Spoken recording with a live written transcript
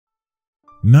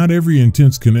Not every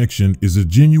intense connection is a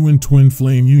genuine twin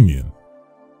flame union.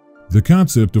 The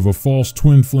concept of a false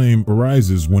twin flame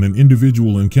arises when an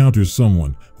individual encounters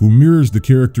someone who mirrors the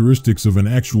characteristics of an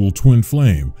actual twin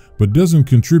flame, but doesn't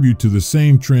contribute to the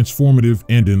same transformative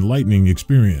and enlightening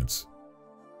experience.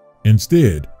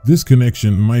 Instead, this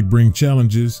connection might bring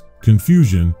challenges,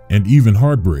 confusion, and even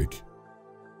heartbreak.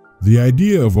 The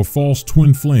idea of a false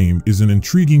twin flame is an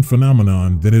intriguing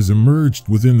phenomenon that has emerged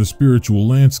within the spiritual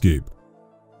landscape.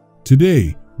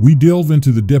 Today, we delve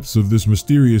into the depths of this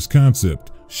mysterious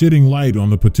concept, shedding light on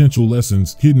the potential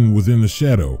lessons hidden within the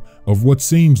shadow of what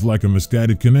seems like a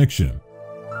misguided connection.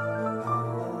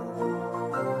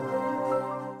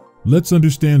 Let's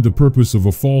understand the purpose of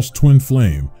a false twin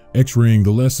flame, x-raying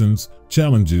the lessons,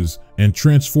 challenges, and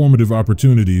transformative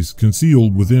opportunities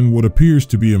concealed within what appears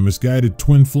to be a misguided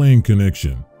twin flame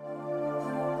connection.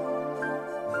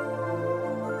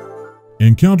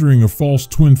 Encountering a false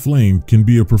twin flame can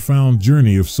be a profound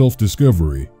journey of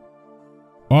self-discovery.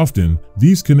 Often,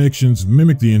 these connections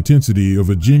mimic the intensity of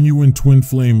a genuine twin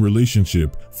flame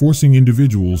relationship, forcing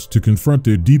individuals to confront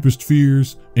their deepest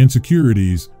fears,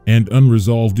 insecurities, and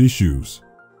unresolved issues.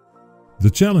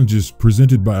 The challenges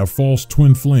presented by a false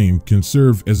twin flame can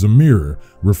serve as a mirror,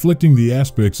 reflecting the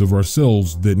aspects of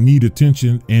ourselves that need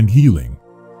attention and healing.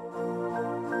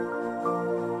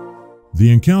 The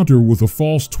encounter with a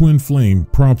false twin flame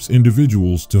prompts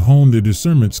individuals to hone their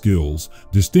discernment skills,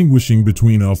 distinguishing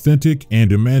between authentic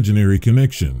and imaginary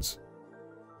connections.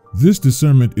 This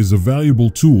discernment is a valuable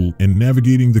tool in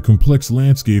navigating the complex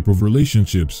landscape of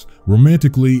relationships,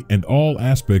 romantically and all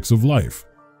aspects of life.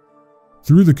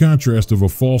 Through the contrast of a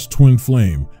false twin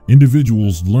flame,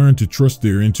 individuals learn to trust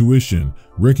their intuition,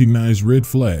 recognize red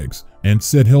flags, and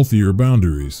set healthier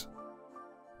boundaries.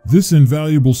 This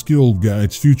invaluable skill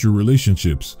guides future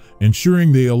relationships,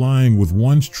 ensuring they align with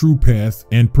one's true path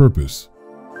and purpose.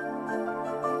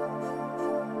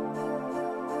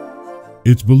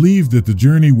 It's believed that the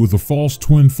journey with a false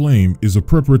twin flame is a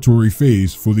preparatory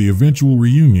phase for the eventual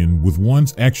reunion with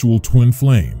one's actual twin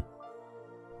flame.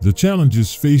 The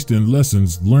challenges faced and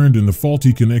lessons learned in the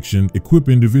faulty connection equip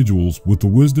individuals with the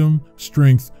wisdom,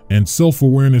 strength, and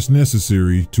self-awareness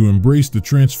necessary to embrace the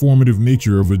transformative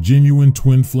nature of a genuine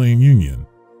twin flame union.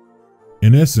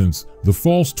 In essence, the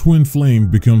false twin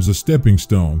flame becomes a stepping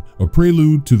stone, a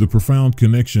prelude to the profound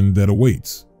connection that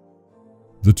awaits.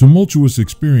 The tumultuous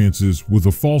experiences with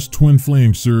a false twin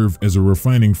flame serve as a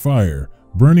refining fire,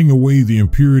 burning away the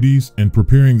impurities and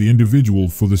preparing the individual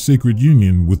for the sacred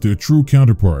union with their true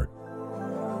counterpart.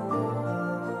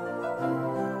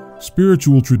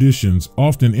 Spiritual traditions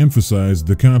often emphasize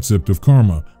the concept of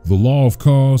karma, the law of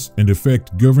cause and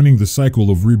effect governing the cycle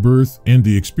of rebirth and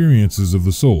the experiences of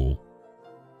the soul.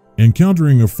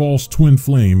 Encountering a false twin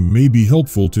flame may be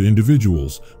helpful to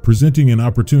individuals, presenting an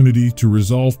opportunity to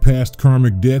resolve past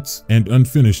karmic debts and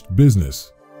unfinished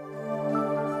business.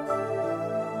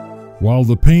 While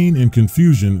the pain and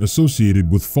confusion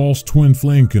associated with false twin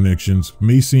flame connections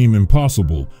may seem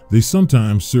impossible, they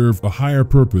sometimes serve a higher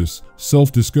purpose: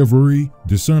 self-discovery,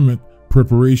 discernment,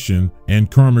 preparation, and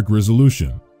karmic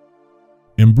resolution.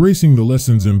 Embracing the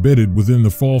lessons embedded within the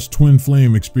false twin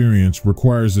flame experience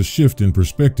requires a shift in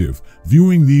perspective,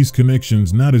 viewing these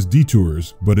connections not as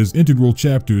detours but as integral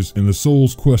chapters in the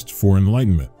soul's quest for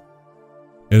enlightenment.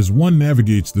 As one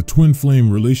navigates the twin flame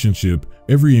relationship,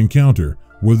 every encounter,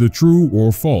 whether true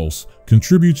or false,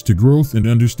 contributes to growth and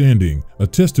understanding, a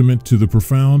testament to the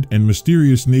profound and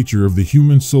mysterious nature of the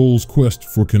human soul's quest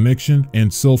for connection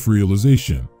and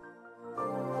self-realization.